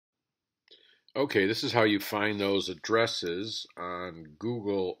Okay, this is how you find those addresses on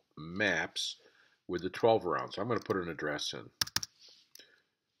Google Maps with the 12 around. So I'm going to put an address in.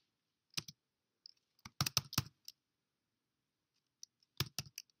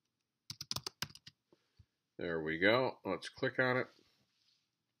 There we go. Let's click on it.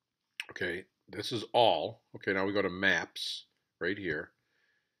 Okay, this is all. Okay, now we go to Maps right here.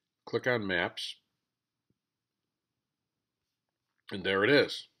 Click on Maps, and there it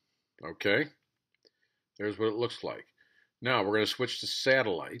is. Okay, there's what it looks like. Now we're going to switch to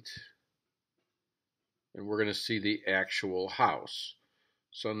satellite, and we're going to see the actual house.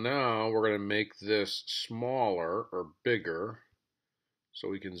 So now we're going to make this smaller or bigger so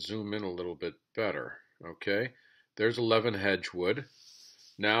we can zoom in a little bit better. Okay, there's 11 Hedgewood.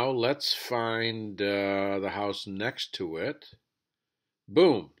 Now let's find the house next to it.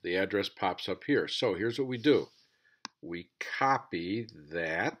 Boom, the address pops up here. So here's what we do. We copy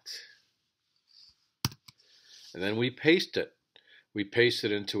that, and then we paste it. We paste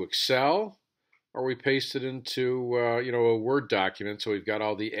it into Excel, or we paste it into a Word document so we've got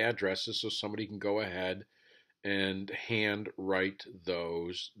all the addresses so somebody can go ahead and hand write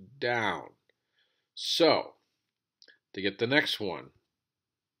those down. So, to get the next one,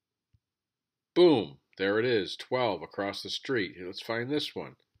 boom, there it is, 12 across the street. Here, let's find this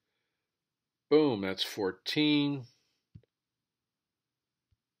one. Boom, that's 14.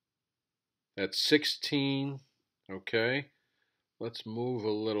 That's 16. Okay. Let's move a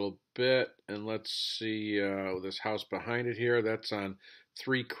little bit and let's see this house behind it here. That's on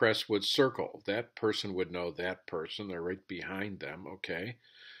 3 Crestwood Circle. That person would know that person. They're right behind them. Okay.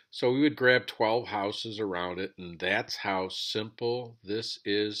 So we would grab 12 houses around it, and that's how simple this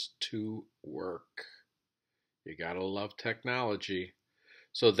is to work. You gotta love technology.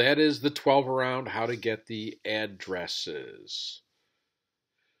 So that is the 12 around how to get the addresses.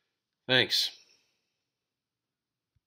 Thanks.